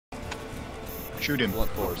Shoot him. Blunt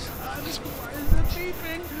force.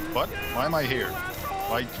 What? Why am I here?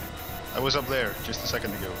 Why? I was up there just a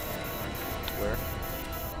second ago. Where?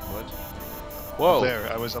 What? Whoa! Up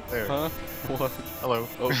there, I was up there. Huh? What? Hello.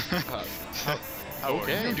 Oh. How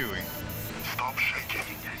okay. are you doing?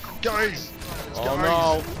 Guys! Oh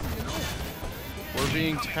no! We're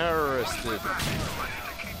being terroristed.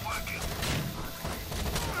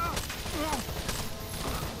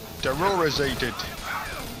 Terrorizated.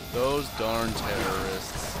 Those darn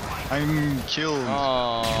terrorists. I'm killed.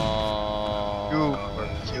 Aww. You are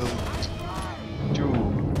killed.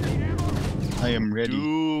 Doom. I am ready.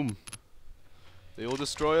 Doom. They will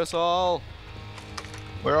destroy us all.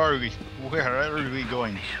 Where are we? Where are we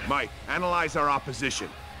going? Mike, analyze our opposition.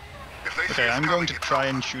 Okay, I'm going to try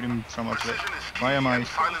and shoot him from up there. Why am I?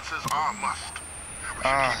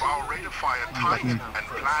 Button.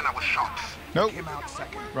 Nope.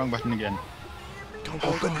 Wrong button again.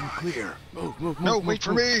 Open and clear. Move, No, wait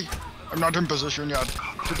for me! I'm not in position yet.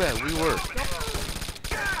 Too bad, we were.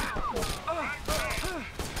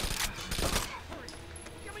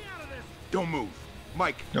 Don't move.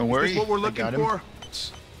 Mike, Don't is worry, this what we're I looking got him. for?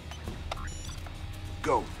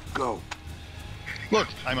 Go, go. Look,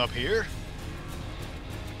 I'm up here.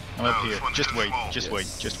 I'm up here. Just wait, just Yes. wait,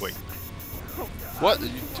 just wait. What?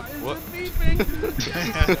 What?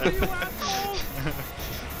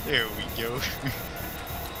 There we go.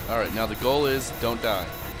 Alright, now the goal is don't die.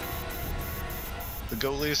 The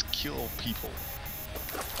goal is kill people.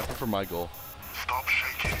 I prefer my goal. Stop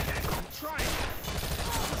shaking.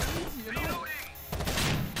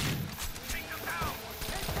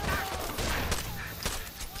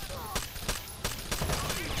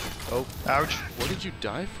 Oh, Ouch. what did you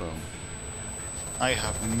die from? I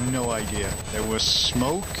have no idea. There was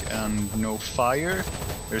smoke and no fire.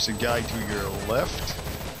 There's a guy to your left.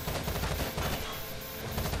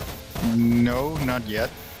 No, not yet.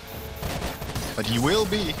 But he will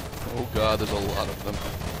be. Oh god, there's a lot of them.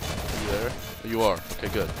 Are you there? Oh, you are. Okay,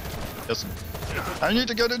 good. Listen. I need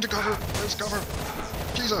to get into cover. There's cover.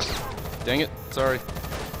 Jesus. Dang it. Sorry.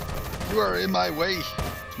 You are in my way.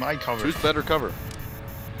 It's my cover. Choose better cover.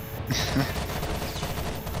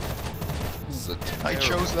 This is a I terrible-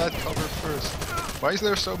 chose that cover first. Why is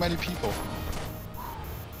there so many people?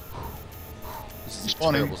 This is a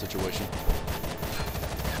Spawning. terrible situation.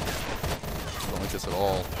 I don't like this at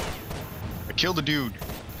all. I killed a dude.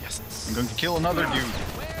 Yes. I'm going to kill another dude.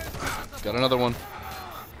 Got another one.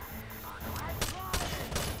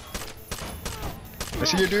 I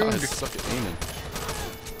see a dude. God, I suck at aiming.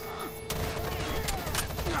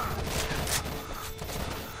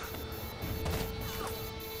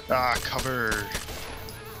 Ah, cover.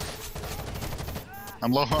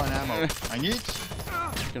 I'm low on ammo. I need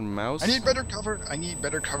Freaking mouse. better cover. I need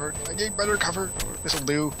better cover. I need better cover. This'll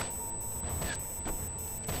do.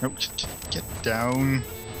 Nope. Get down.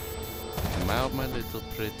 Come out, my little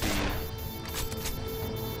pretty.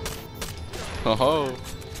 Ho ho.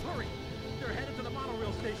 Hurry! They're headed to the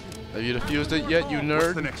monorail station. Have you defused it yet, you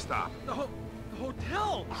What's the nerd? next stop? The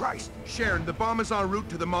hotel! Christ. Sharon, the bomb is en route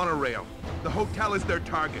to the monorail. The hotel is their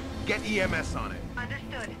target. Get EMS on it.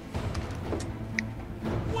 Understood.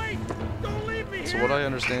 Wait! Don't leave me here! So what I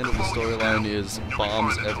understand of the storyline is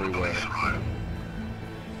bombs everywhere.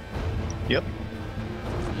 Yep.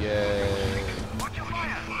 Yay.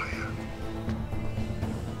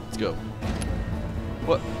 Let's go.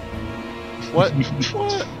 What? What?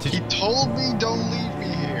 What? He told me don't leave me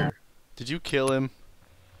here. Did you kill him?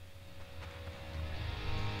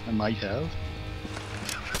 I might have.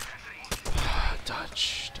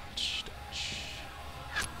 Touch.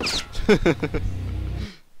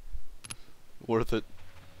 Worth it.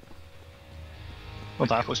 Well,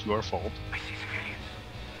 that was your fault.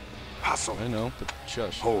 Hustle. I know, but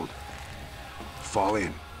shush. Hold. Fall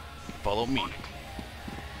in. Follow me.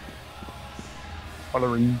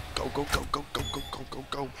 Following. Go, go, go, go, go, go, go, go,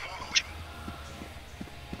 go.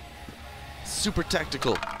 Super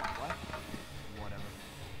tactical.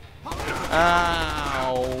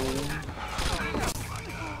 Ow.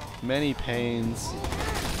 Many pains.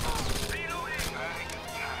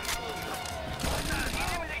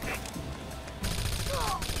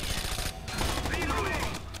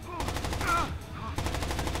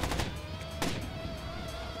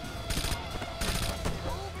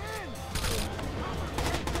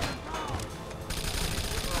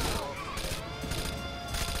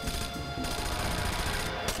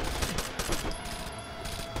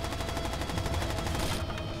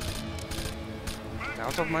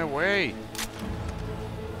 Out of my way!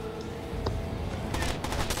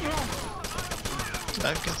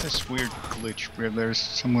 I've got this weird glitch where there's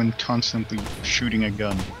someone constantly shooting a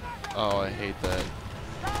gun. Oh, I hate that.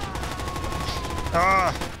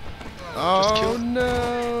 Ah! Oh kill it.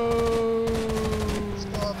 no!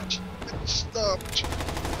 Stopped. It stopped.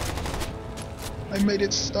 I made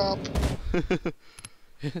it stop.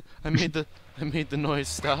 I made the noise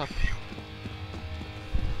stop.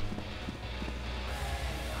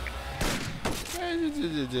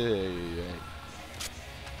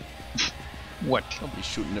 What? Don't be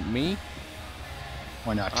shooting at me.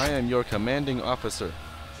 Why not? I am your commanding officer.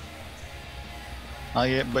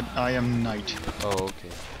 But I am knight. Oh, okay.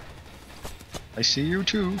 I see you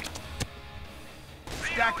too.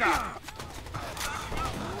 Stack up.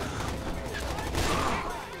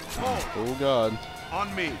 Oh god.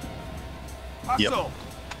 On me. Yep. Hustle.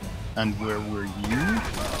 And where were you?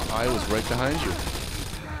 I was right behind you.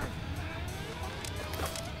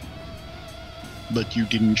 But you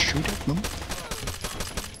didn't shoot at them.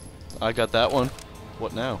 I got that one.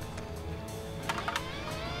 What now?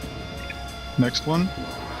 Next one.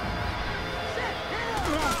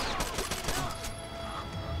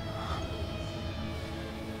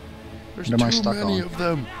 There's What am I too stuck many on? of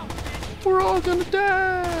them. We're all gonna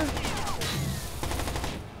die.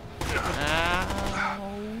 Ow.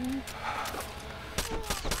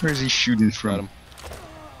 Where is he shooting from? Got him.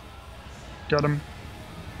 Got him.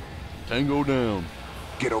 Tango down.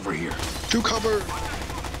 Get over here. To cover.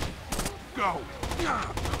 Go.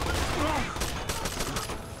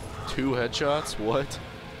 2 headshots? What?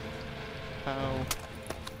 How?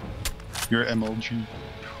 You're MLG.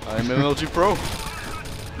 I'm MLG Pro.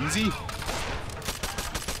 Easy.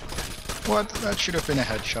 What? That should have been a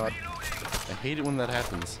headshot. I hate it when that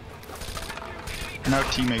happens. Now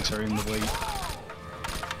teammates are in the way.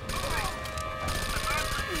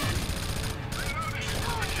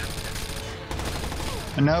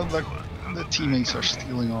 And now the teammates are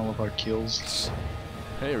stealing all of our kills.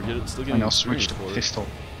 Hey, we're still I getting now experience switch to for it. pistol.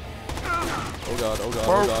 Oh god, oh god,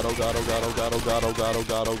 oh god, oh god, oh god, oh god, oh god, oh god, oh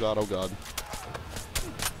god, oh god, oh god.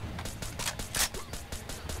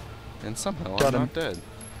 And somehow Got I'm him. not dead.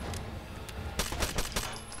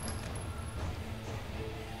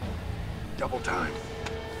 Double time.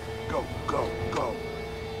 Go, go, go.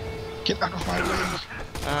 Get out of my way.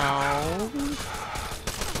 Ow.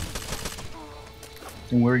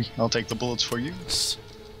 Don't worry, I'll take the bullets for you.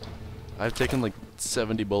 I've taken like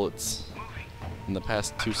 70 bullets in the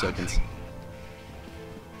past 2 seconds.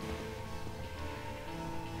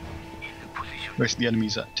 Where's the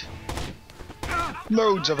enemies at?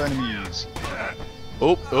 Loads of enemies.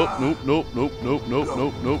 Oh, oh, nope, nope, nope, nope, nope,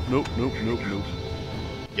 nope, nope, nope, nope, nope, nope.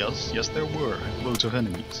 Yes, there were loads of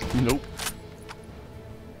enemies. Nope.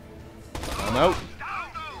 I'm out.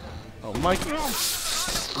 Oh my.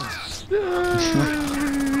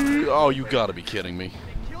 Oh, you gotta be kidding me.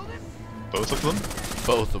 Both of them?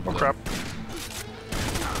 Both of Oh them. crap.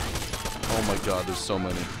 Oh my god, there's so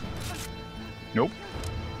many. Nope.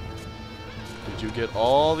 Did you get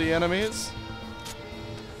all the enemies?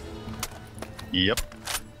 Yep.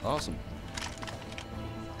 Awesome.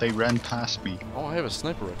 They ran past me. Oh, I have a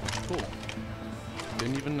sniper rifle. Cool.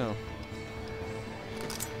 Didn't even know.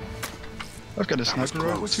 I've got a That was sniper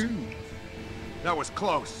rifle close. too. That was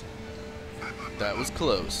close. That was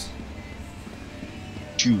close.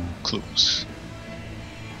 Too close.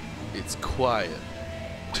 It's quiet.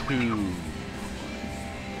 Too.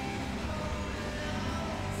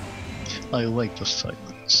 I like the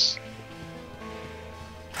silence.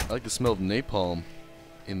 I like the smell of napalm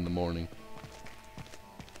in the morning.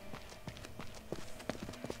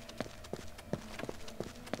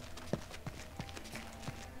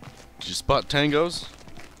 Did you spot tangos?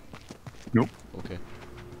 Nope. Okay.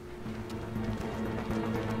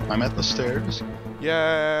 I'm at the stairs.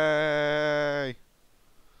 Yay!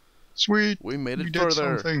 Sweet. We made it We did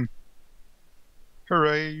further. something.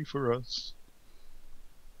 Hooray for us.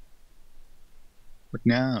 But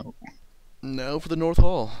now, Now for the North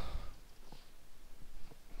Hall.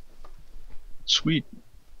 sweet.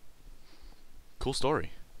 Cool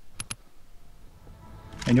story.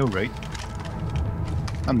 I know, right?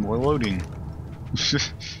 And more loading.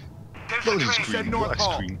 Loading train said screen, North black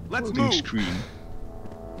Hall. screen, Let's loading move. screen.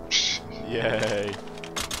 Yay!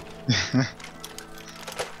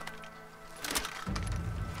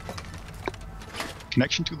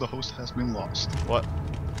 Connection to the host has been lost. What?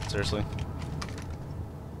 Seriously?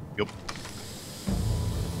 Yup.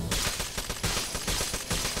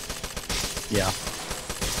 Yeah.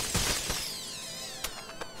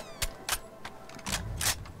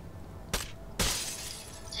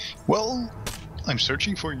 Well, I'm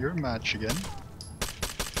searching for your match again.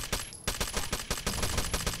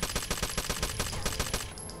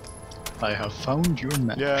 I have found your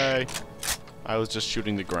match. Yay! I was just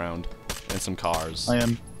shooting the ground and some cars.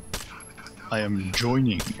 I am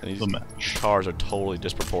joining And these the match. cars are totally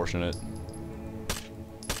disproportionate.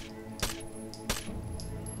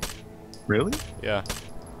 Really? Yeah,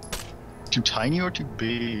 Too tiny or too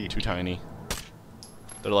big? too tiny.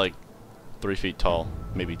 They're like 3 feet tall,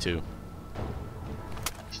 maybe 2.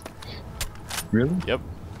 Really? Yep.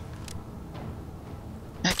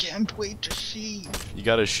 I can't wait to see. You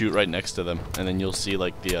gotta shoot right next to them, and then you'll see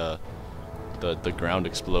like the ground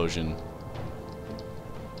explosion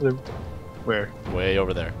Where? way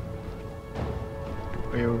over there.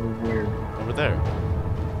 Way over where? Over there.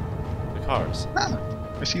 The cars. Ah,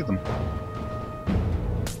 I see them.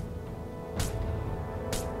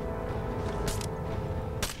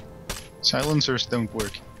 Silencers don't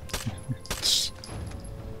work.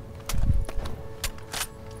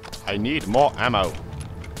 I need more ammo.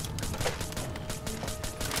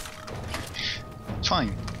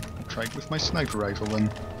 Fine. I'll try it with my sniper rifle then.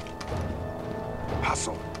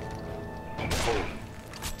 Hustle. Hold.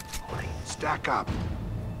 Stack up.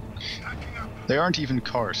 They aren't even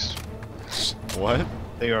cars. What?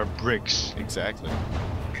 They are bricks Exactly.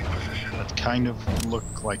 that kind of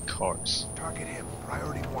look like cars. Target him.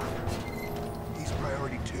 Priority 1. He's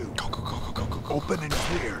priority 2. Go, go, go, go, go, go, go. Open and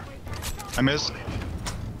clear. I missed.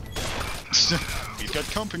 We've got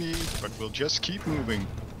company, but we'll just keep moving.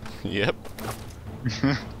 Yep.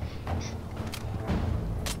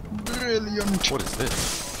 Brilliant. What is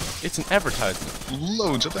this? It's an advertisement.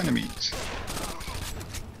 Loads of enemies.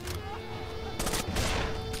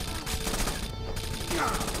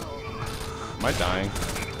 Am I dying?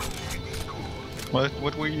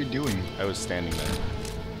 What were you doing? I was standing there.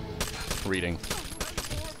 Reading.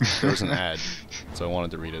 There was an ad, so I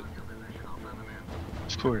wanted to read it.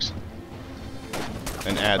 Of course.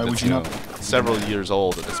 An ad Why would that's, you you know, not? several years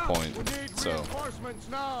old at this point, We need so... reinforcements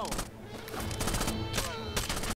now.